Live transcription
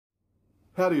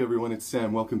Howdy everyone, it's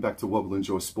Sam. Welcome back to Wobble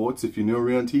Enjoy Sports. If you're new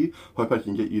around here, hope I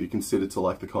can get you to consider to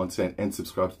like the content and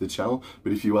subscribe to the channel.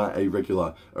 But if you are a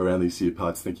regular around these here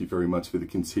parts, thank you very much for the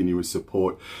continuous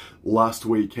support. Last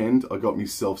weekend, I got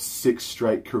myself 6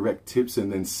 straight correct tips,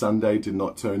 and then Sunday did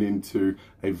not turn into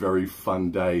a very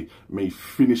fun day, me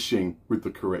finishing with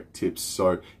the correct tips.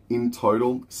 So in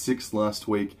total, 6 last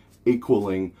week,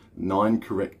 equaling 9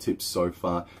 correct tips so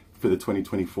far for the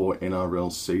 2024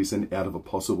 NRL season out of a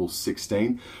possible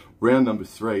 16. Round number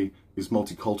 3 is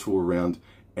multicultural round,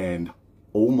 and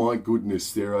oh my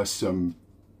goodness, there are some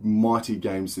mighty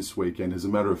games this weekend. As a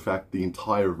matter of fact, the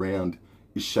entire round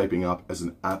is shaping up as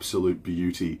an absolute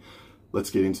beauty. Let's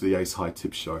get into the Ace High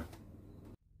Tips show.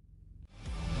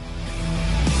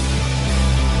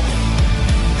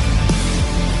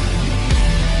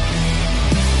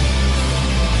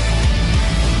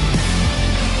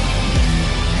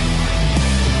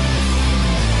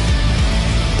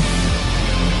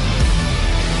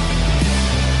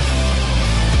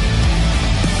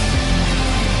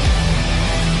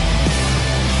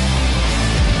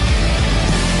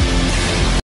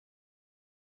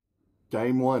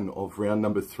 Game 1 of round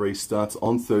number 3 starts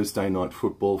on Thursday Night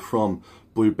Football from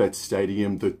Bluebet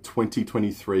Stadium, the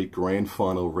 2023 Grand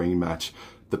Final rematch.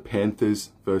 The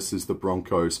Panthers versus the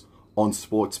Broncos. On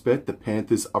Sportsbet, the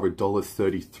Panthers are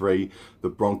 $1.33, the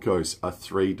Broncos are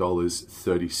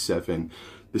 $3.37.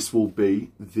 This will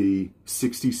be the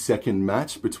 62nd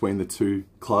match between the two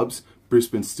clubs.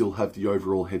 Brisbane still have the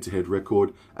overall head-to-head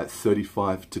record at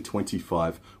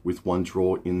 35-25 with 1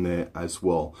 draw in there as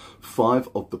well. 5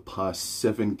 of the past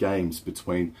 7 games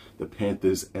between the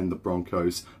Panthers and the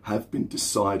Broncos have been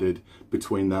decided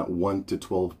between that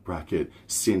 1-12 bracket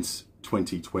since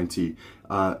 2020.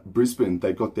 Brisbane,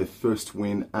 they got their first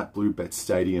win at Bluebet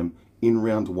Stadium in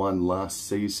round 1 last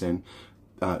season.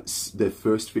 Their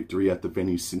first victory at the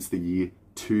venue since the year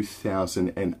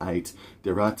 2008.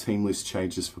 There are team list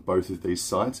changes for both of these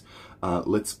sides.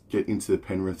 Let's get into the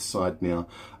Penrith side now.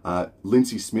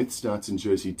 Lindsay Smith starts in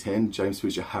jersey 10. James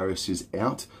Fisher-Harris is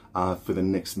out for the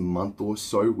next month or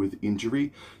so with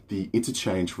injury. The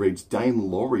interchange reads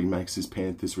Dane Laurie makes his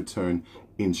Panthers return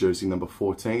in jersey number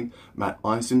 14. Matt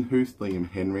Eisenhuth, Liam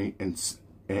Henry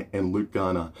and Luke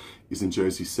Garner is in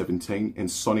jersey 17,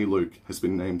 and Sonny Luke has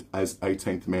been named as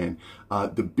 18th man.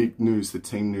 The big news, the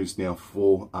team news now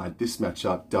for this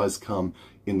matchup does come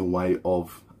in the way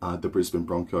of the Brisbane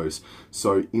Broncos.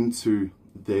 So into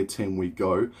their team we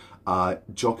go.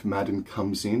 Jock Madden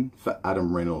comes in for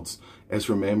Adam Reynolds.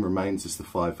 Ezra Mam remains as the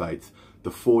 5'8".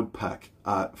 The forward pack,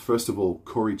 first of all,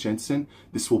 Corey Jensen.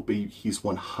 This will be his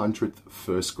 100th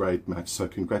first grade match, so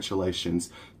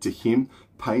congratulations to him.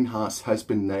 Payne Haas has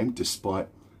been named despite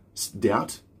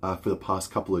doubt for the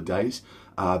past couple of days,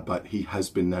 but he has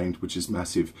been named, which is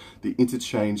massive. The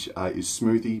interchange is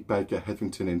Smoothie, Baker,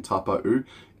 Hetherington and Tapa'u,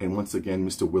 and once again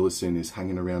Mr. Willison is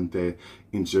hanging around there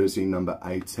in jersey number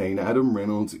 18. Adam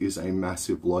Reynolds is a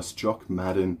massive loss. Jock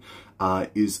Madden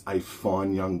is a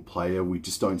fine young player. We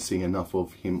just don't see enough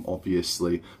of him,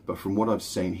 obviously, but from what I've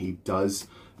seen, he does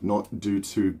not do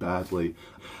too badly.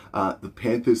 The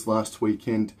Panthers last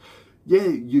weekend, yeah,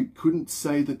 you couldn't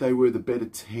say that they were the better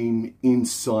team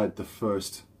inside the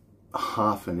first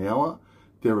half an hour,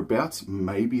 thereabouts.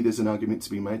 Maybe there's an argument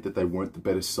to be made that they weren't the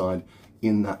better side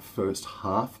in that first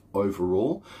half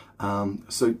overall.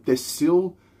 So they're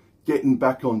still getting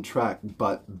back on track,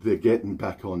 but they're getting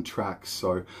back on track.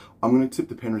 So I'm going to tip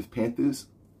the Penrith Panthers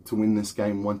to win this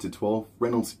game 1-12.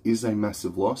 Reynolds is a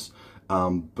massive loss,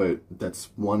 but that's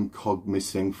one cog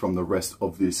missing from the rest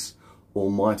of this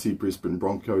almighty Brisbane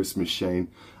Broncos machine.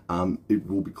 It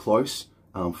will be close.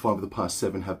 5 of the past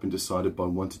 7 have been decided by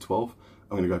 1-12.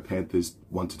 I'm going to go Panthers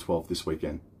 1-12 this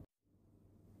weekend.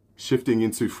 Shifting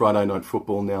into Friday Night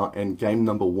Football now, and game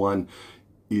number 1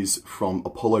 is from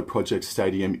Apollo Project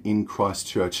Stadium in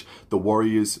Christchurch. The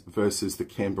Warriors versus the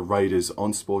Canberra Raiders.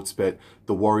 On Sportsbet,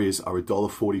 the Warriors are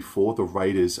 $1.44, the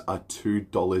Raiders are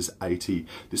 $2.80.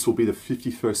 This will be the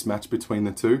 51st match between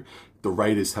the two. The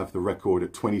Raiders have the record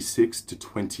at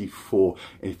 26-24.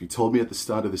 And if you told me at the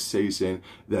start of the season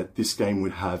that this game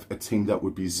would have a team that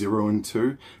would be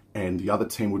 0-2 and the other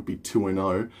team would be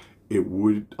 2-0,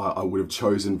 I would have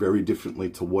chosen very differently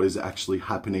to what is actually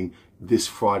happening this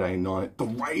Friday night. The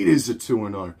Raiders are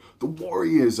 2-0. The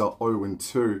Warriors are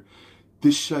 0-2.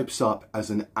 This shapes up as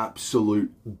an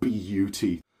absolute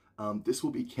beauty. This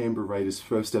will be Canberra Raiders'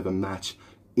 first ever match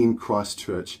in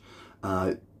Christchurch.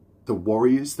 The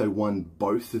Warriors, they won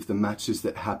both of the matches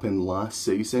that happened last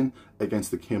season against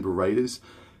the Canberra Raiders.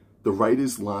 The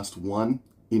Raiders last won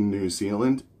in New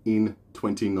Zealand in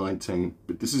 2019.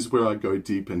 But this is where I go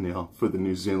deeper now for the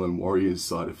New Zealand Warriors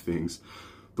side of things.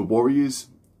 The Warriors,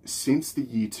 since the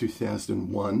year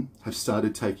 2001, have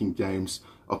started taking games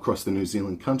across the New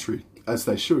Zealand country, as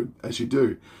they should, as you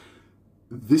do.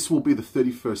 This will be the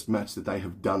 31st match that they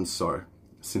have done so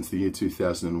since the year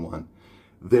 2001.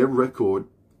 Their record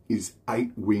is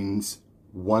 8 wins,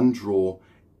 1 draw,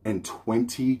 and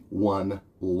 21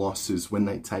 losses when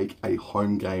they take a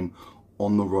home game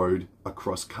on the road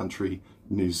across country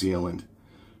New Zealand.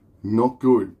 Not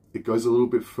good. It goes a little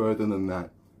bit further than that.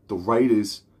 The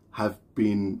Raiders have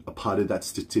been a part of that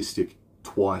statistic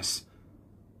twice.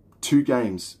 2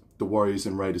 games the Warriors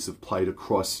and Raiders have played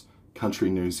across country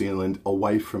New Zealand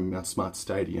away from Mount Smart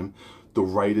Stadium. The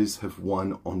Raiders have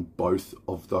won on both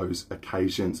of those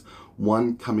occasions.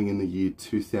 One coming in the year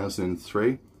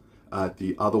 2003,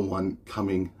 the other one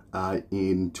coming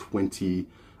in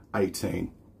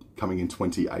 2018. Coming in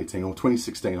 2018, or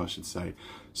 2016 I should say.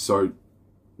 So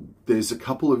there's a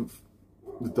couple of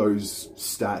those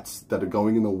stats that are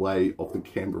going in the way of the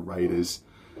Canberra Raiders.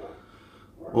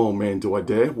 Oh man, do I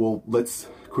dare? Well, let's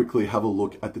quickly have a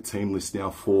look at the team list now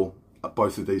for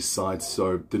both of these sides.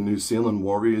 So the New Zealand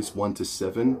Warriors 1 to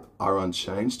 7 are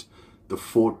unchanged. The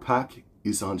forward pack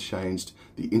is unchanged.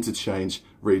 The interchange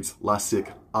reads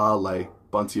Lasik, Ale,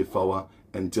 Bunty Afoa,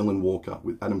 and Dylan Walker,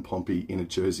 with Adam Pompey in a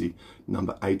jersey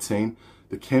number 18.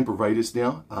 The Canberra Raiders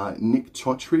now, Nick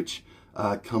Chotrich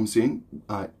comes in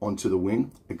onto the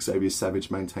wing. Xavier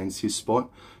Savage maintains his spot.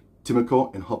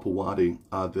 Timoko and Hopewadi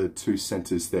are the 2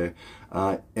 centres there.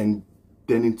 And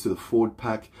then into the forward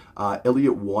pack,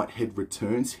 Elliot Whitehead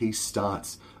returns. He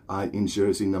starts in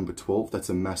jersey number 12. That's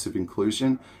a massive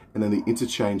inclusion. And then the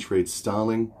interchange reads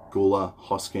Starling, Gula,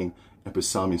 Hosking, and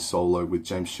Pasami Solo, with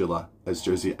James Schiller as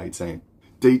jersey 18.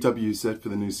 DWZ for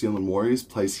the New Zealand Warriors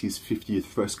plays his 50th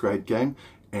first grade game,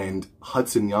 and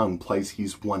Hudson Young plays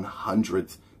his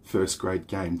 100th first grade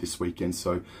game this weekend.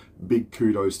 So big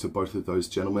kudos to both of those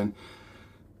gentlemen.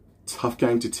 Tough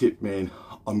game to tip, man.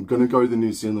 I'm going to go the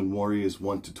New Zealand Warriors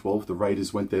 1 to 12. The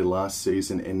Raiders went there last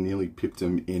season and nearly pipped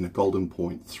them in a Golden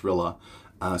Point thriller.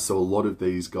 So a lot of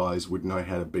these guys would know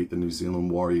how to beat the New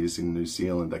Zealand Warriors in New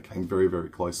Zealand. They came very, very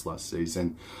close last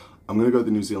season. I'm going to go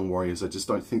the New Zealand Warriors. I just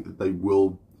don't think that they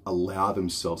will allow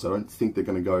themselves. I don't think they're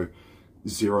going to go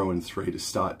 0-3 to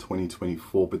start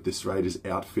 2024. But this Raiders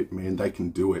outfit, man, they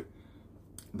can do it.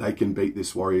 They can beat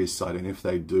this Warriors side. And if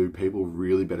they do, people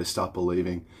really better start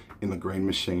believing in the green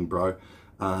machine, bro.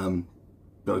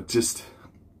 But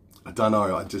I don't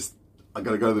know. I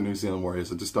got to go to the New Zealand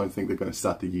Warriors. I just don't think they're going to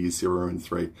start the year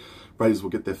 0-3. Raiders will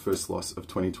get their first loss of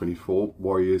 2024.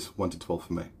 Warriors 1 to 12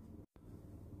 for me.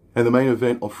 And the main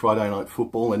event of Friday Night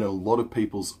Football, and in a lot of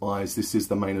people's eyes, this is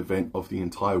the main event of the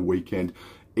entire weekend.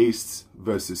 Easts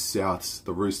versus Souths,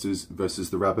 the Roosters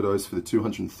versus the Rabbitohs for the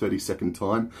 232nd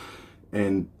time.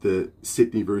 And the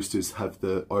Sydney Roosters have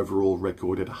the overall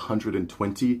record at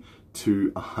 120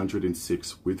 to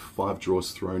 106, with 5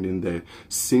 draws thrown in there.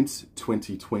 Since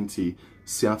 2020,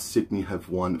 South Sydney have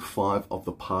won 5 of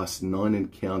the past 9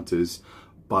 encounters,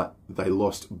 but they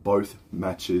lost both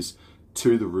matches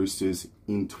to the Roosters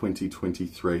in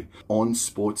 2023. On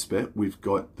Sportsbet, we've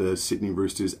got the Sydney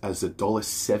Roosters as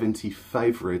 $1.70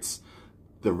 favourites.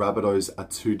 The Rabbitohs are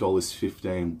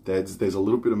 $2.15. There's a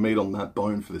little bit of meat on that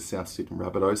bone for the South Sydney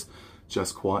Rabbitohs,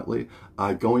 just quietly.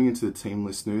 Going into the team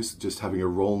list news, just having a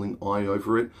rolling eye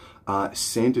over it.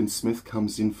 Sandon Smith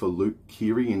comes in for Luke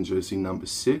Keary in jersey number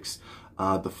 6.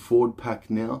 The forward pack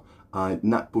now,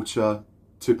 Nat Butcher,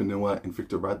 Tupanua, and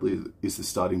Victor Radley is the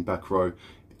starting back row.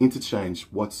 Interchange,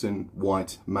 Watson,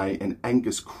 White, May, and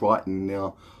Angus Crichton.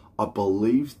 Now, I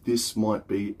believe this might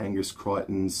be Angus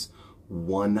Crichton's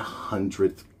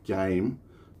 100th game.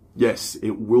 Yes,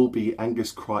 it will be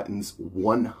Angus Crichton's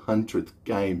 100th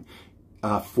game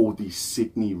for the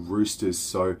Sydney Roosters.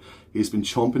 So he's been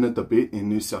chomping at the bit in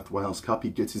New South Wales Cup. He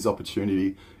gets his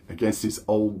opportunity against his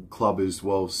old club as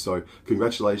well. So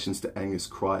congratulations to Angus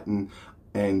Crichton,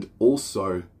 and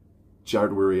also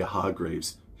Jared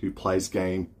Waerea-Hargreaves, who plays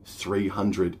game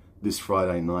 300 this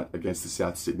Friday night against the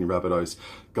South Sydney Rabbitohs.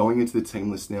 Going into the team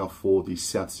list now for the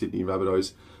South Sydney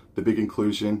Rabbitohs, the big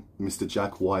inclusion, Mr.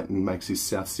 Jack Whiten makes his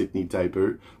South Sydney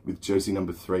debut with jersey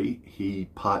number 3. He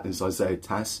partners Isaiah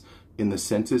Tass in the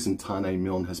centres, and Tane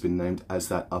Milne has been named as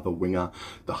that other winger.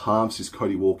 The halves is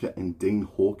Cody Walker and Dean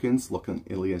Hawkins. Lachlan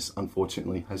Ilias,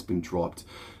 unfortunately, has been dropped.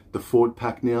 The forward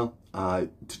pack now,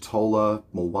 Totola,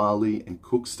 Mawali, and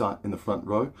Cook start in the front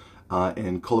row.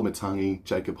 And Kolomatangi,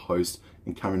 Jacob Host,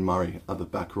 and Karen Murray are the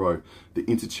back row. The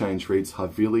interchange reads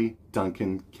Havili,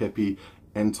 Duncan, Kepi,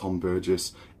 and Tom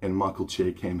Burgess, and Michael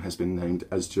Chearkham has been named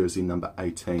as jersey number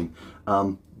 18.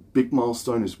 Big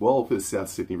milestone as well for the South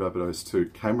Sydney Rabbitohs too.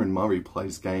 Cameron Murray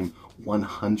plays game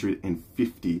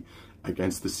 150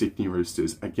 against the Sydney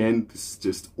Roosters. Again, this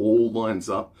just all lines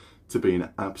up to be an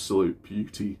absolute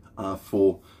beauty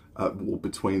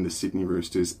between the Sydney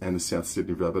Roosters and the South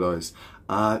Sydney Rabbitohs.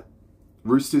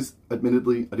 Roosters,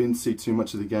 admittedly, I didn't see too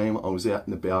much of the game. I was out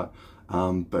and about,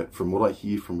 but from what I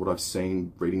hear, from what I've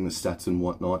seen, reading the stats and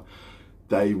whatnot,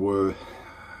 they were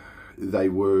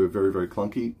very, very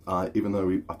clunky, even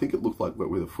though I think it looked like wet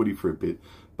weather footy for a bit,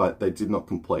 but they did not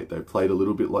complete. They played a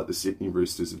little bit like the Sydney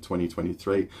Roosters of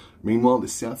 2023. Meanwhile, the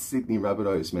South Sydney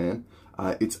Rabbitohs, man,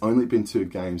 it's only been 2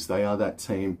 games. They are that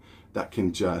team that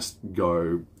can just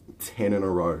go 10 in a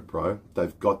row, bro.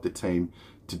 They've got the team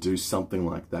to do something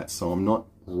like that. So I'm not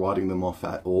writing them off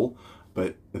at all,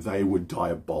 but they were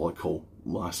diabolical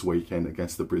last weekend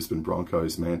against the Brisbane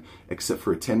Broncos, man, except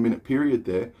for a 10-minute period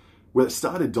there where it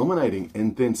started dominating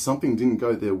and then something didn't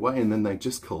go their way and then they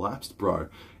just collapsed, bro.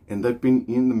 And they've been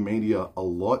in the media a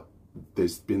lot.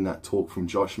 There's been that talk from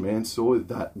Josh Mansour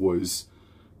that was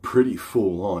pretty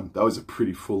full on. That was a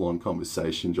pretty full on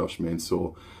conversation Josh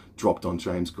Mansour dropped on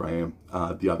James Graham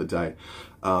the other day.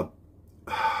 Are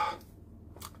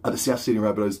the South Sydney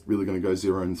Rabbitohs really going to go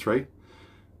 0-3?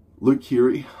 Luke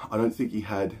Keary, I don't think he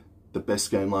had the best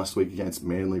game last week against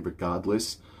Manly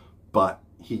regardless, but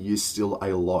he is still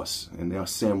a loss. And now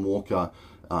Sam Walker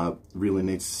really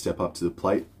needs to step up to the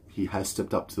plate. He has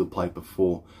stepped up to the plate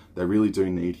before. They really do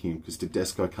need him because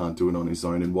Tedesco can't do it on his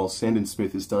own. And while Sandon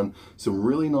Smith has done some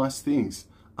really nice things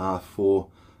for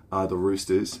the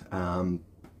Roosters,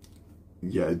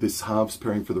 yeah, this halves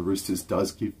pairing for the Roosters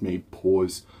does give me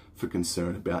pause for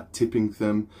concern about tipping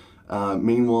them.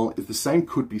 Meanwhile, if the same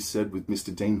could be said with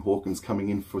Mr. Dean Hawkins coming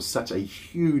in for such a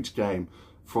huge game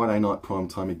Friday night prime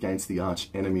time against the arch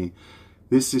enemy.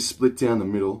 This is split down the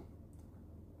middle,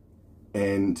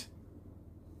 and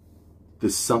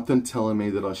there's something telling me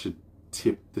that I should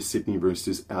tip the Sydney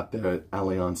Roosters out there at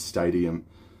Allianz Stadium.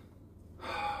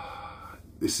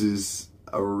 This is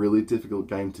a really difficult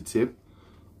game to tip.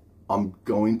 I'm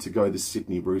going to go the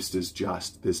Sydney Roosters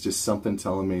just. There's just something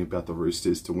telling me about the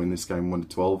Roosters to win this game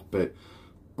 1-12, but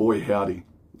boy howdy,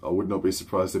 I would not be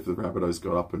surprised if the Rabbitohs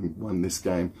got up and won this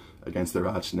game against their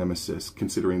arch nemesis,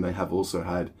 considering they have also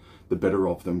had the better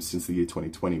of them since the year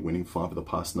 2020, winning 5 of the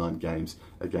past 9 games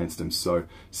against them. So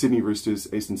Sydney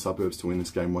Roosters, Eastern Suburbs to win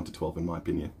this game 1-12 in my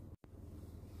opinion.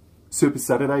 Super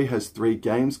Saturday has 3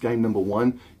 games. Game number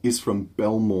 1 is from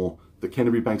Belmore. The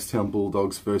Canterbury Bankstown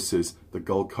Bulldogs versus the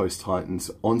Gold Coast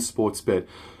Titans on Sportsbet.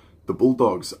 The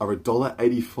Bulldogs are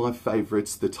 $1.85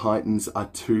 favourites. The Titans are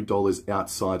 $2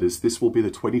 outsiders. This will be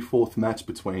the 24th match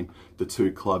between the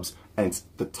two clubs, and it's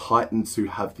the Titans who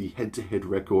have the head-to-head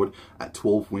record at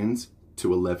 12 wins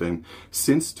to 11.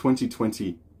 Since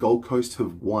 2020, Gold Coast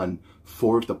have won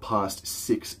 4 of the past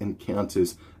 6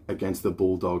 encounters against the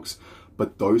Bulldogs,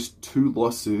 but those 2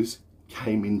 losses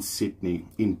came in Sydney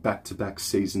in back-to-back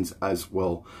seasons as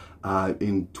well,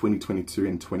 in 2022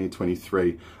 and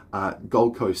 2023.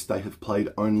 Gold Coast, they have played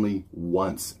only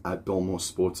once at Belmore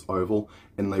Sports Oval,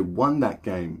 and they won that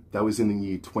game. That was in the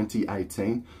year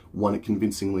 2018, won it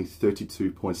convincingly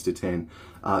 32 points to 10.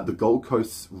 The Gold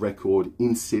Coast's record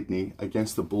in Sydney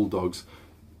against the Bulldogs,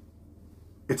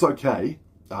 it's okay.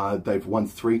 They've won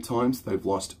 3 times, they've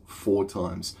lost 4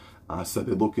 times. So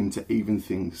they're looking to even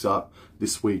things up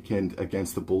this weekend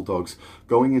against the Bulldogs.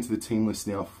 Going into the team list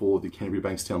now for the Canterbury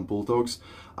Bankstown Bulldogs,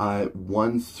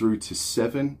 1 through to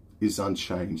 7 is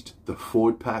unchanged. The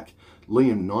forward pack,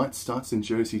 Liam Knight starts in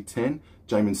jersey 10,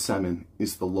 Jamin Salmon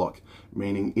is the lock,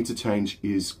 meaning interchange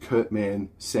is Kurt Mann,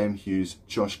 Sam Hughes,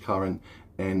 Josh Curran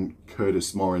and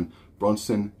Curtis Morin.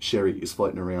 Bronson Sherry is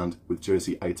floating around with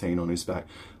jersey 18 on his back.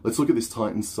 Let's look at this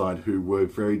Titans side, who were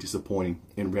very disappointing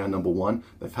in round number 1.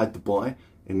 They've had the bye,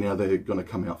 and now they're going to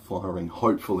come out firing,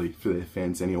 hopefully, for their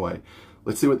fans anyway.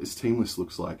 Let's see what this team list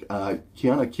looks like.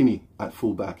 Keanu Kinney at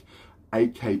fullback,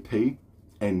 AKP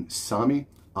and Sami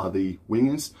are the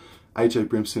wingers. AJ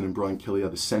Brimson and Brian Kelly are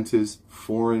the centres.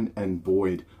 Foran and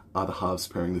Boyd are the halves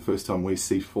pairing. The first time we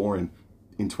see Foran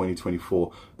in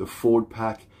 2024. The forward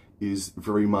pack is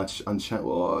very much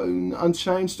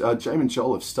unchanged. Jamin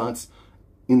Jolliffe starts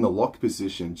in the lock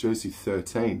position, jersey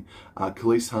 13.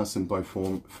 Khalees Haas and Beau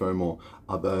Fermor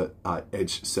are the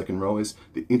edge second rowers.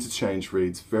 The interchange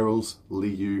reads Verrills,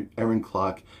 Liu, Aaron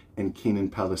Clark and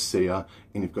Keenan Palacia.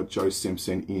 And you've got Joe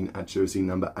Simpson in at jersey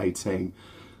number 18.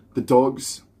 The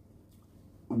Dogs,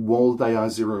 while they are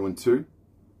 0-2,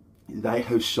 they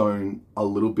have shown a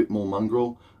little bit more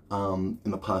mongrel in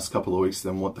the past couple of weeks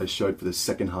than what they showed for the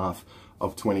second half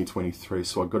of 2023.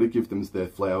 So I've got to give them their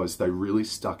flowers. They really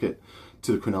stuck it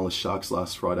to the Cronulla Sharks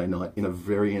last Friday night in a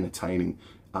very entertaining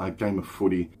game of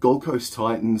footy. Gold Coast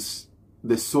Titans,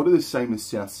 they're sort of the same as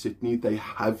South Sydney. They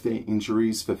have their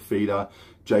injuries. Fifita,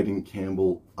 Jaden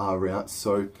Campbell are out.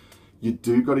 So you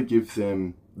do got to give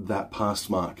them that pass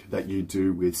mark that you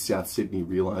do with South Sydney,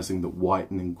 realising that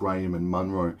Whiten and Graham and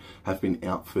Munro have been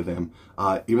out for them.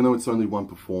 Even though it's only one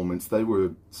performance, they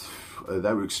were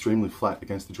extremely flat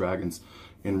against the Dragons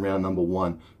in round number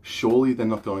 1. Surely they're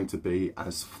not going to be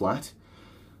as flat.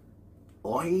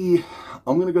 I'm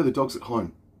going to go the Dogs at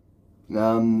home.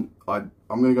 I'm going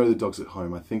to go the Dogs at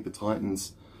home. I think the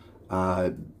Titans,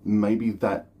 maybe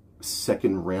that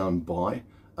second round bye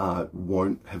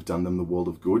won't have done them the world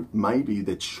of good. Maybe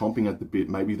they're chomping at the bit.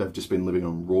 Maybe they've just been living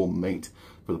on raw meat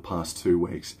for the past 2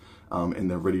 weeks, and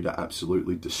they're ready to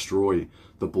absolutely destroy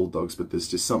the Bulldogs. But there's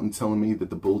just something telling me that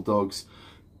the Bulldogs,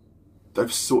 they're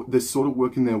sort of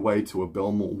working their way to a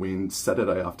Belmore win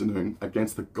Saturday afternoon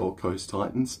against the Gold Coast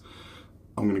Titans.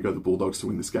 I'm going to go the Bulldogs to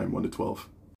win this game 1-12.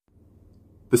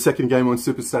 The second game on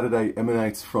Super Saturday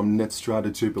emanates from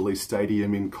Netstrata Jubilee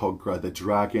Stadium in Kogarah. The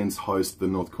Dragons host the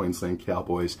North Queensland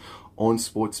Cowboys. On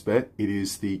Sportsbet, it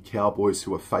is the Cowboys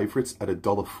who are favourites at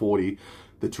 $1.40.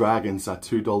 The Dragons are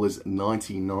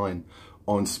 $2.99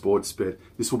 on Sportsbet.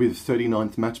 This will be the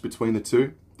 39th match between the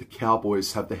two. The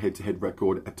Cowboys have the head-to-head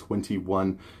record at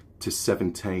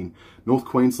 21-17. North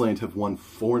Queensland have won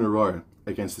 4 in a row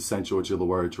against the St. George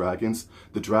Illawarra Dragons.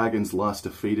 The Dragons last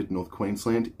defeated North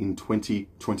Queensland in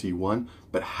 2021,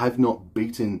 but have not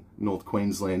beaten North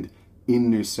Queensland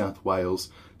in New South Wales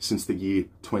since the year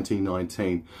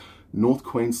 2019. North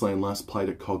Queensland last played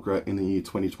at Kogarah in the year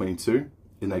 2022,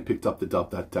 and they picked up the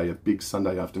dub that day, a big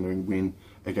Sunday afternoon win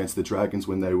against the Dragons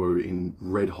when they were in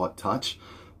red-hot touch.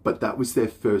 But that was their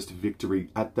first victory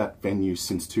at that venue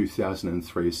since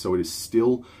 2003. So it is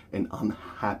still an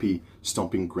unhappy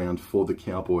stomping ground for the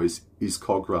Cowboys, is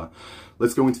Kogarah.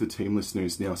 Let's go into the team list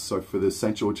news now. So for the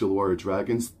St. George Illawarra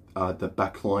Dragons, the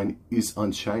back line is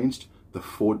unchanged. The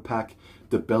forward pack,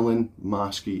 DeBellin,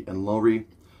 Marshke and Laurie.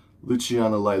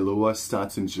 Luciano Leilua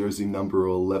starts in jersey number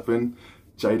 11.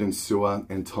 Jaden Sewer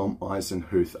and Tom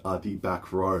Eisenhuth are the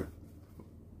back row.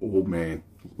 Oh man.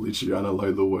 Luciano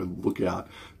Leilua, look out.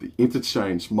 The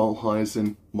interchange,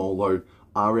 Mulheisen, Molo,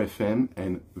 RFM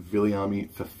and Viliami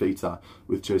Fifita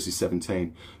with jersey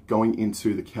 17. Going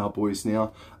into the Cowboys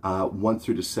now, 1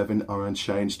 through to 7 are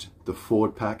unchanged. The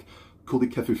forward pack,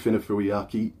 Kulikefu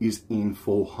Fenafuiaki is in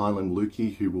for Highland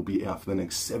Lukey, who will be out for the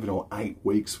next 7 or 8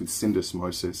 weeks with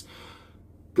syndesmosis.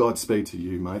 Godspeed to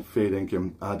you, mate. Fair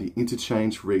dinkum. The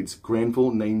interchange reads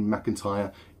Granville, Neen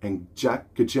McIntyre, and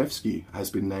Jack Gajewski has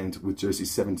been named with jersey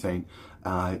 17.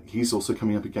 He's also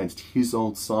coming up against his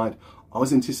old side. I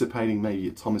was anticipating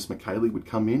maybe Thomas McKaylee would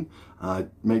come in,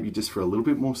 maybe just for a little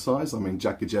bit more size. I mean,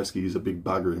 Jack Gajewski is a big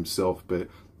bugger himself, but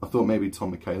I thought maybe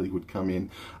Tom McKaylee would come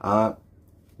in.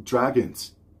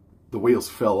 Dragons, the wheels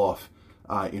fell off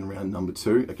in round number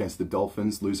 2 against the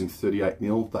Dolphins, losing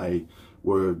 38-0. They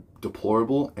were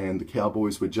deplorable, and the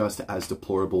Cowboys were just as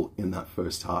deplorable in that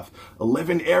first half.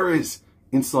 11 errors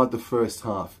inside the first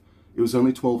half. It was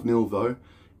only 12-0 though,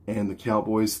 and the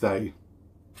Cowboys, I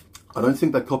don't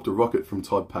think they copped a rocket from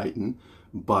Todd Payten,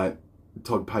 but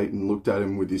Todd Payten looked at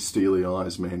him with his steely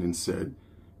eyes, man, and said,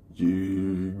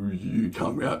 you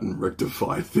come out and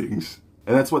rectify things.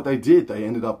 And that's what they did. They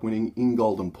ended up winning in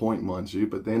Golden Point, mind you,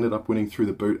 but they ended up winning through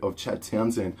the boot of Chad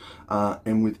Townsend.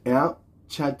 And without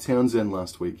Chad Townsend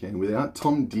last weekend, without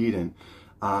Tom Dearden,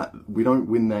 we don't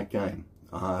win that game.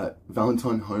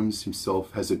 Valentine Holmes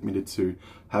himself has admitted to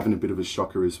having a bit of a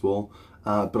shocker as well.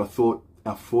 But I thought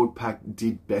our forward pack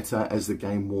did better as the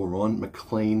game wore on.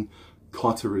 McLean,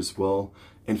 Cotter as well.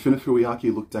 And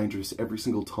Fenafuiaki looked dangerous every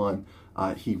single time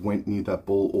he went near that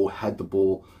ball or had the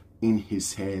ball in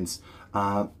his hands.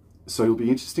 So it'll be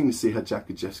interesting to see how Jack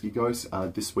Gajewski goes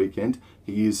this weekend.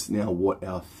 He is now,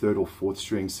 our 3rd or 4th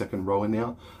string second rower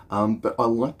now. But I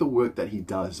like the work that he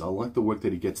does. I like the work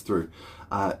that he gets through.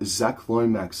 Zach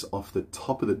Lomax off the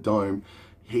top of the dome,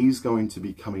 he's going to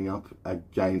be coming up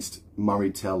against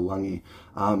Murray Taulagi.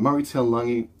 Murray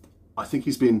Taulagi, I think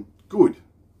he's been good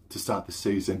to start the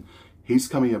season. He's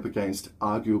coming up against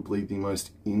arguably the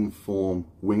most in-form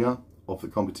winger of the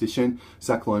competition.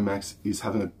 Zach Lomax is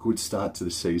having a good start to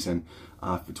the season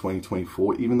for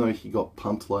 2024. Even though he got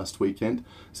pumped last weekend,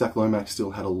 Zach Lomax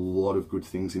still had a lot of good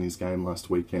things in his game last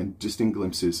weekend, just in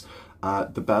glimpses.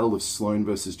 The battle of Sloane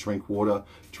versus Drinkwater.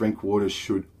 Drinkwater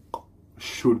should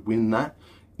win that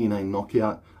in a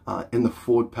knockout. And the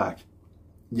forward pack,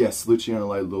 yes, Luciano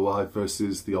Leilua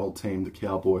versus the old team, the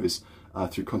Cowboys,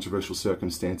 through controversial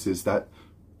circumstances. That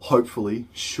hopefully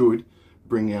should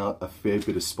bring out a fair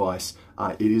bit of spice.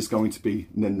 It is going to be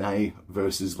Nene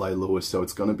versus Leigh Lewis, so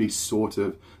it's going to be sort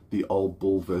of the old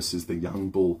bull versus the young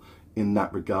bull in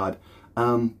that regard.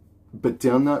 But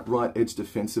down that right edge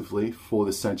defensively for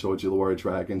the St. George Illawarra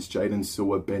Dragons, Jaden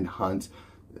Sewer, Ben Hunt,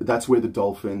 that's where the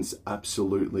Dolphins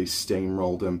absolutely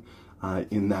steamrolled them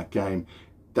in that game.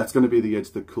 That's going to be the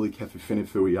edge that Kuli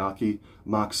Kefu-Finifuiaki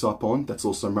marks up on. That's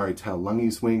also Murray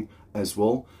Taulungi's wing as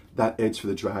well. That edge for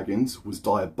the Dragons was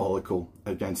diabolical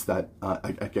against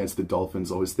against the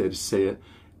Dolphins. I was there to see it,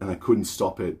 and I couldn't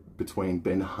stop it between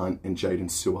Ben Hunt and Jaden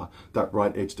Sewer. That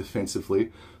right edge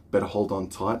defensively, better hold on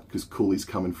tight because Cooley's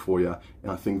coming for you.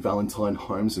 And I think Valentine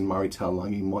Holmes and Murray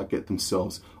Taulungi might get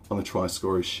themselves on the try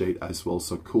scorers sheet as well.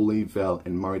 So Cooley, Val,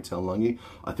 and Murray Taulungi,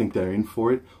 I think they're in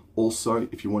for it. Also,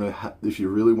 if you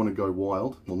really want to go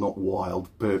wild, well, not wild,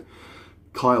 but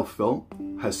Kyle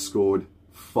Feldt has scored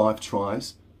 5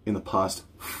 tries in the past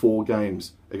 4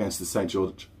 games against the St.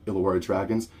 George Illawarra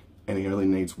Dragons, and he only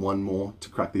needs 1 more to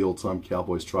crack the all-time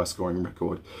Cowboys try-scoring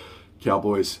record.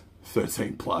 Cowboys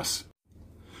 13+.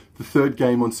 The third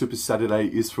game on Super Saturday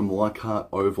is from Leichhardt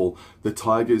Oval, the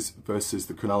Tigers versus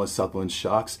the Cronulla Sutherland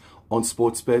Sharks. On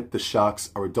Sportsbet, the Sharks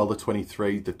are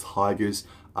 $1.23, the Tigers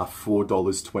are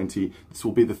 $4.20. This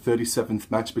will be the 37th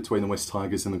match between the West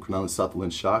Tigers and the Cronulla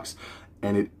Sutherland Sharks,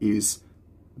 and it is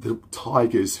the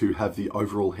Tigers who have the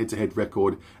overall head-to-head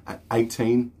record at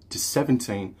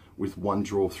 18-17 with 1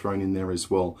 draw thrown in there as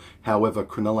well. However,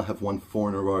 Cronulla have won 4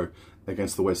 in a row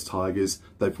against the West Tigers.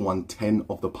 They've won 10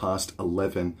 of the past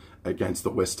 11 against the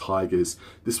West Tigers.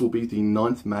 This will be the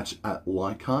 9th match at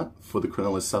Leichhardt for the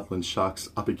Cronulla Sutherland Sharks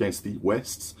up against the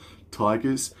West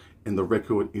Tigers, and the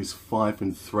record is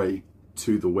 5-3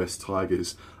 to the West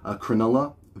Tigers.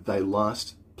 Cronulla, they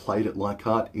last played at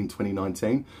Leichhardt in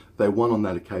 2019. They won on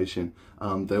that occasion.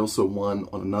 They also won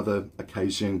on another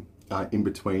occasion in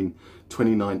between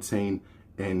 2019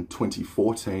 and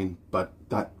 2014, but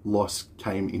that loss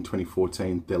came in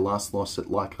 2014. Their last loss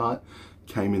at Leichhardt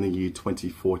came in the year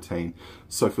 2014.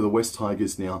 So for the West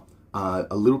Tigers now,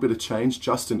 a little bit of change.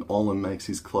 Justin Olam makes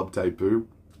his club debut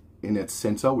in at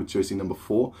centre with jersey number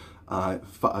 4.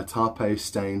 Tape,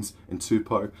 Staines and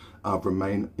Tupou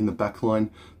remain in the back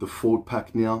line. The forward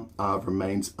pack now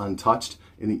remains untouched,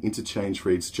 and the interchange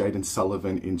reads Jaden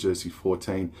Sullivan in jersey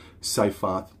 14,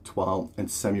 Seyfarth Twal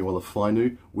and Samuel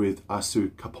Afainu with Asu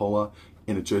Kapoa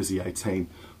in a jersey 18.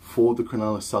 For the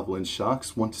Cronulla Sutherland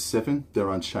Sharks, 1-7, they're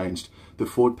unchanged. The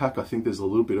forward pack, I think there's a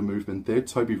little bit of movement there.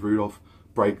 Toby Rudolph,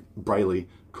 Brayley,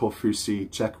 Korfusi,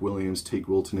 Jack Williams, Teague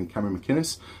Wilton and Cameron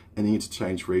McInnes. And the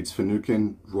interchange reads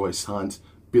Finucane, Royce Hunt,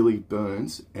 Billy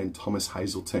Burns and Thomas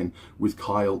Hazelton with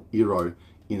Kyle Iro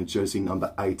in a jersey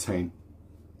number 18.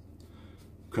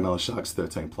 Cronulla Sharks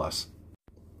 13+.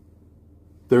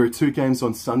 There are 2 games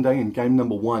on Sunday, and game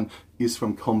number 1 is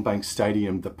from CommBank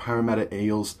Stadium, the Parramatta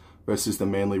Eels versus the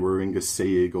Manly Warringah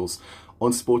Sea Eagles.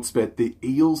 On Sportsbet, the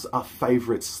Eels are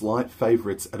favourites, slight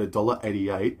favourites at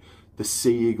 $1.88. The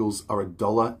Sea Eagles are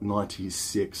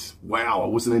 $1.96. Wow, I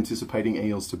wasn't anticipating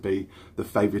Eels to be the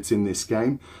favourites in this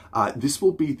game. This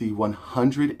will be the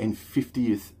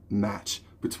 150th match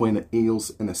between the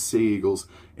Eels and the Sea Eagles,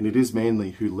 and it is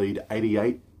Manly who lead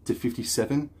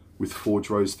 88-57 with 4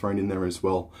 draws thrown in there as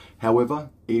well. However,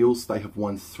 Eels, they have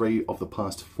won 3 of the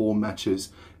past 4 matches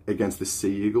against the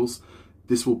Sea Eagles.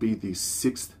 This will be the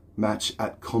 6th match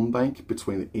at CommBank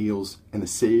between the Eels and the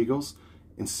Sea Eagles,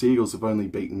 and Sea Eagles have only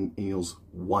beaten Eels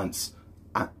once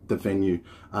at the venue.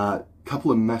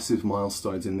 Couple of massive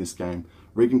milestones in this game.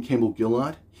 Regan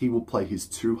Campbell-Gillard, he will play his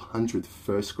 200th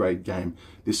first grade game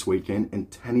this weekend, and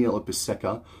Taniela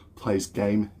Paseka plays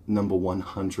game number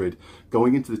 100.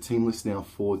 Going into the team list now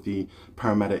for the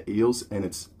Parramatta Eels, and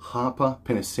it's Harper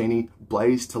Penasini,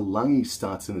 Blaze Taulungi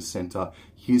starts in the centre,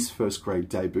 his first grade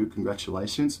debut,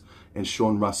 congratulations, and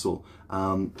Sean Russell.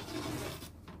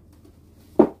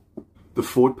 The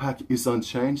forward pack is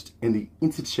unchanged, and the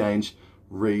interchange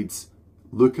reads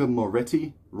Luca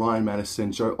Moretti, Ryan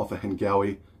Madison, Joe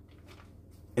Ofahengawi,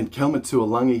 and Kelma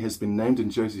Tuolangi has been named in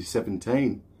jersey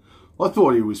 17. I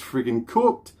thought he was friggin'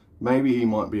 cooked. Maybe he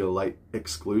might be a late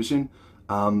exclusion,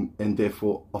 and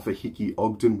therefore Ofahiki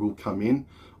Ogden will come in,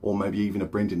 or maybe even a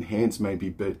Brendan Hands maybe,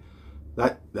 but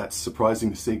that's surprising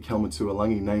to see Kelma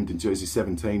Tuolangi named in jersey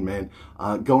 17, man.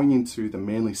 Going into the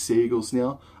Manly Sea Eagles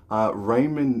now,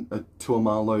 Raymond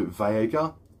Tuamalo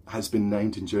Vega has been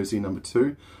named in jersey number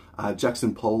 2.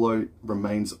 Jackson Polo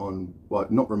remains on, well,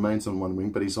 not remains on one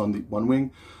wing, but he's on the one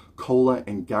wing. Kohler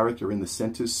and Garrick are in the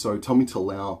centres, so Tommy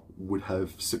Talau would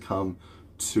have succumbed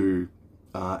to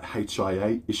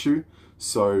HIA issue.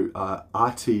 So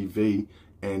RTV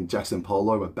and Jackson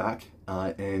Polo are back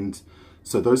And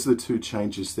so those are the two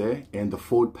changes there. And the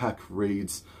forward pack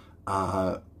reads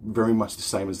very much the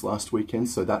same as last weekend.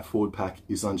 So that forward pack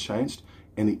is unchanged.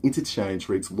 And the interchange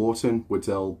reads Lawton,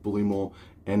 Waddell, Bullymore,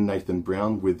 and Nathan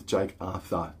Brown, with Jake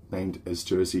Arthur named as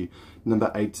jersey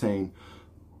number 18.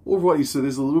 Alrighty, so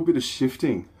there's a little bit of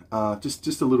shifting,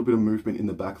 just a little bit of movement in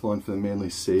the back line for the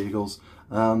Manly Sea Eagles.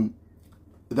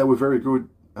 They were very good.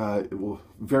 Well,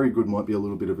 very good might be a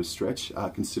little bit of a stretch,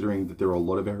 considering that there are a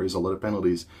lot of errors, a lot of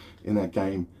penalties in that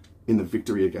game, in the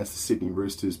victory against the Sydney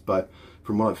Roosters. But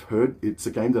from what I've heard, it's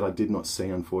a game that I did not see,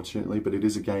 unfortunately, but it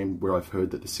is a game where I've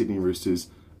heard that the Sydney Roosters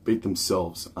beat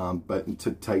themselves. But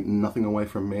to take nothing away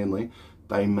from Manly,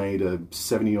 they made a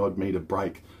 70-odd metre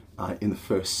break in the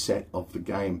first set of the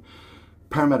game.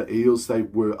 Parramatta Eels, they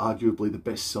were arguably the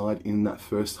best side in that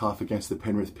first half against the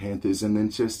Penrith Panthers, and then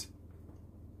just,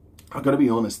 I've got to be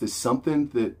honest, there's something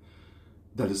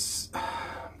that is,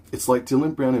 it's like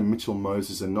Dylan Brown and Mitchell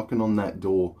Moses are knocking on that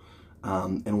door.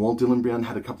 And while Dylan Brown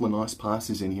had a couple of nice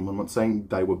passes in him, I'm not saying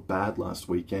they were bad last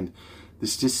weekend,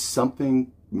 there's just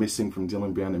something missing from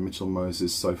Dylan Brown and Mitchell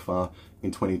Moses so far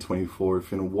in 2024.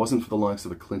 If it wasn't for the likes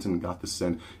of a Clinton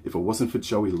Gutherson, if it wasn't for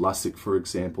Joey Lussick, for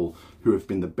example, who have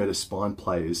been the better spine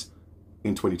players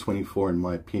in 2024, in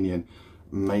my opinion,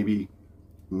 maybe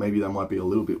they might be a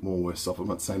little bit more worse off. I'm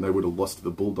not saying they would have lost to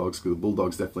the Bulldogs, because the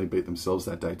Bulldogs definitely beat themselves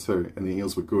that day too, and the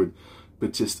Eels were good.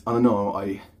 But just, I don't know,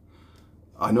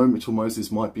 I know Mitchell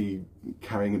Moses might be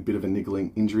carrying a bit of a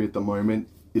niggling injury at the moment.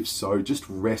 If so, just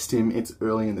rest him. It's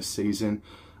early in the season.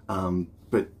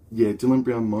 But yeah, Dylan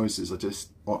Brown, Moses, I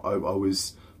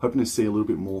was hoping to see a little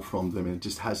bit more from them, and it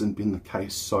just hasn't been the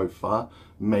case so far.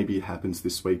 Maybe it happens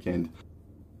this weekend.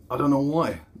 I don't know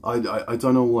why. I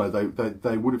don't know why.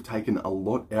 They would have taken a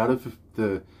lot out of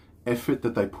the effort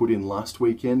that they put in last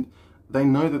weekend. They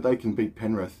know that they can beat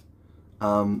Penrith.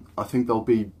 I think they'll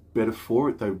be better for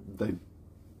it.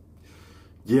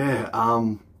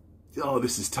 Oh,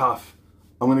 this is tough.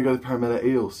 I'm going to go to Parramatta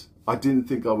Eels. I didn't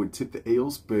think I would tip the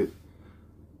Eels, but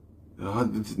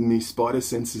my spider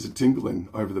senses are tingling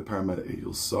over the Parramatta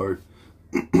Eels. So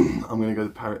I'm going to go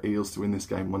to Parra Eels to win this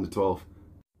game 1-12.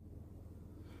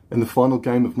 And the final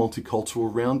game of multicultural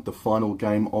round, the final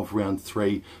game of round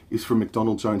 3, is from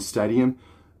McDonald Jones Stadium.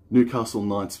 Newcastle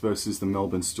Knights versus the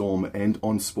Melbourne Storm. And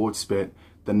on Sportsbet,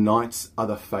 the Knights are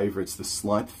the favourites, the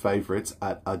slight favourites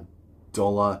at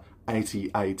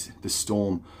 $1.88. The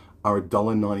Storm are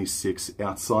 $1.96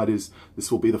 outsiders.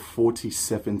 This will be the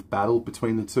 47th battle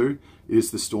between the two. It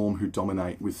is the Storm who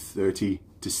dominate with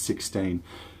 30-16.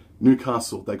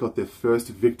 Newcastle, they got their first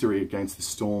victory against the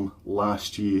Storm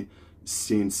last year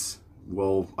since,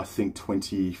 well, I think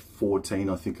 2014,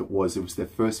 I think it was. It was their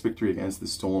first victory against the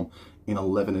Storm in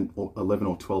 11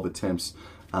 or 12 attempts.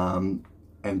 And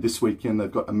this weekend,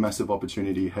 they've got a massive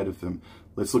opportunity ahead of them.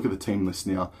 Let's look at the team list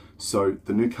now. So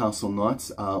the Newcastle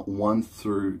Knights are 1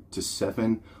 through to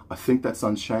 7. I think that's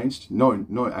unchanged.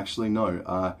 Actually,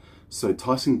 no. So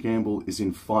Tyson Gamble is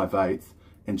in 5/8,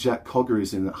 and Jack Cogger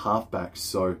is in at halfback.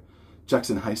 So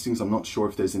Jackson Hastings, I'm not sure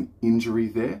if there's an injury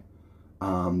there,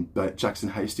 but Jackson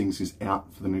Hastings is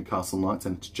out for the Newcastle Knights,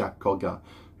 and it's Jack Cogger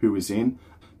who is in.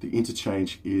 The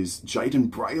interchange is Jayden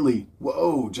Brailey.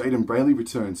 Whoa, Jayden Brailey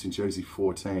returns in jersey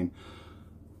 14.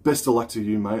 Best of luck to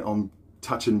you, mate. I'm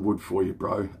touching wood for you,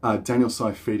 bro. Daniel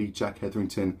Saifiti, Jack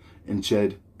Hetherington, and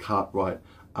Jed Cartwright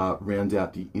round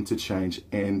out the interchange.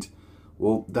 And,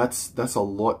 well, that's a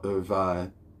lot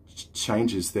of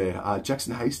changes there.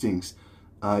 Jackson Hastings,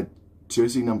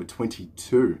 jersey number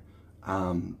 22.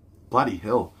 Bloody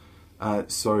hell.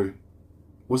 So,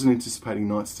 wasn't anticipating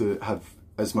Knights to have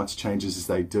as much changes as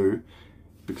they do,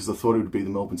 because I thought it would be the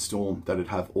Melbourne Storm that would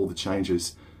have all the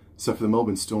changes. So for the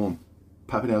Melbourne Storm,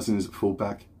 Pappenhausen is at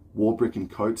fullback, Warbrick and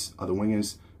Coates are the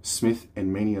wingers, Smith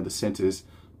and Meaney are the centres,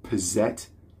 Pizzette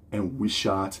and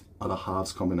Wishart are the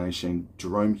halves combination.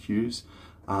 Jerome Hughes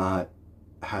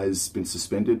has been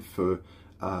suspended for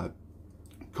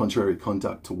contrary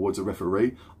conduct towards a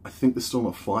referee. I think the Storm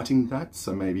are fighting that,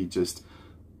 so maybe just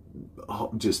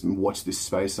watch this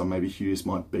space, or maybe Hughes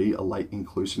might be a late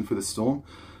inclusion for the Storm.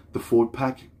 The forward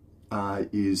pack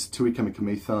is Tui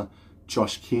Kamikamica,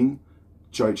 Josh King,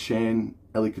 Joe Chan,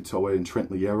 Eli Katoa and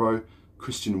Trent Liero.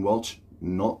 Christian Welch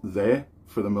not there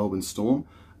for the Melbourne Storm.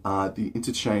 The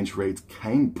interchange reads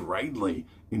Kane Bradley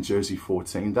in jersey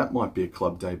 14. That might be a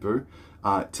club debut.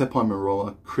 Tepai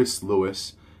Marola, Chris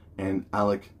Lewis and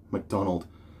Alec McDonald.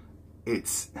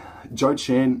 It's Joe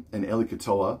Chan and Eli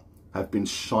Katoa have been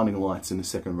shining lights in the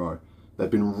second row. They've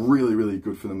been really, really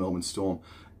good for the Melbourne Storm.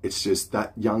 It's just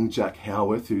that young Jack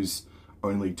Howarth, who's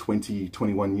only 20,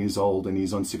 21 years old and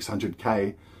he's on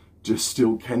 600k, just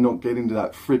still cannot get into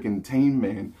that freaking team,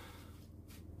 man.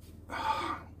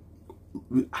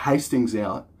 Hastings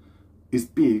out is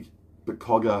big, but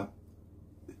Cogger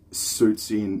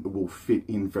suits in, will fit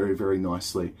in very, very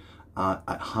nicely.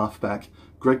 At halfback,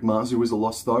 Greg Marzhew was a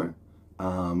loss though,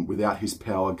 without his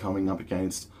power coming up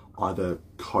against either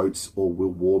Coates or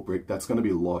Will Warbrick. That's going to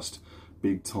be lost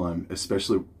big time,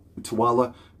 especially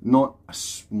Tuala, not a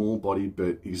small body,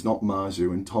 but he's not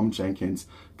Marzhew, and Tom Jenkins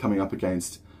coming up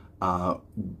against Will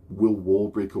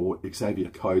Warbrick or Xavier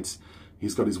Coates.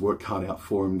 He's got his work cut out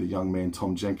for him, the young man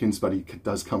Tom Jenkins, but he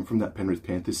does come from that Penrith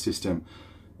Panthers system.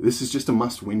 This is just a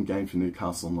must-win game for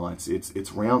Newcastle Knights.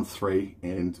 It's round 3,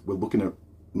 and we're looking at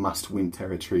must-win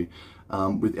territory.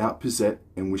 Without Pizzette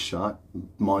and Wishart,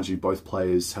 mind you, both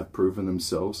players have proven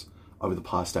themselves over the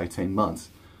past 18 months.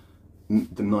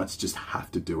 The Knights just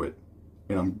have to do it,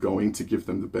 and I'm going to give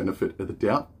them the benefit of the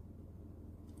doubt.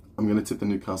 I'm going to tip the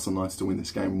Newcastle Knights to win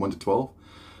this game 1-12,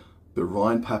 but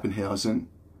Ryan Papenhuyzen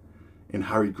and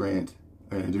Harry Grant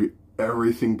are going to do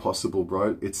everything possible,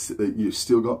 bro. It's you've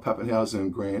still got Papenhuyzen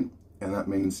and Grant, and that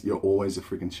means you're always a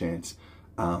freaking chance.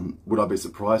 Would I be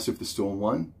surprised if the Storm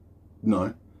won?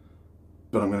 No,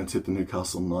 but I'm going to tip the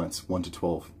Newcastle Knights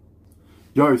 1-12.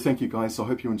 Yo, thank you guys. I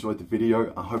hope you enjoyed the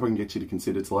video. I hope I can get you to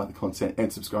consider to like the content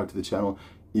and subscribe to the channel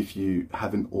if you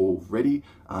haven't already.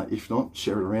 If not,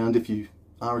 share it around if you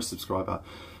are a subscriber.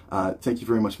 Thank you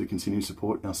very much for the continued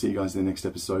support, and I'll see you guys in the next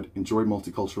episode. Enjoy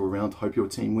multicultural round. Hope your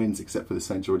team wins, except for the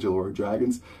St. George Illawarra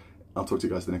Dragons. I'll talk to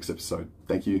you guys in the next episode.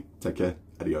 Thank you. Take care.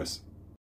 Adios.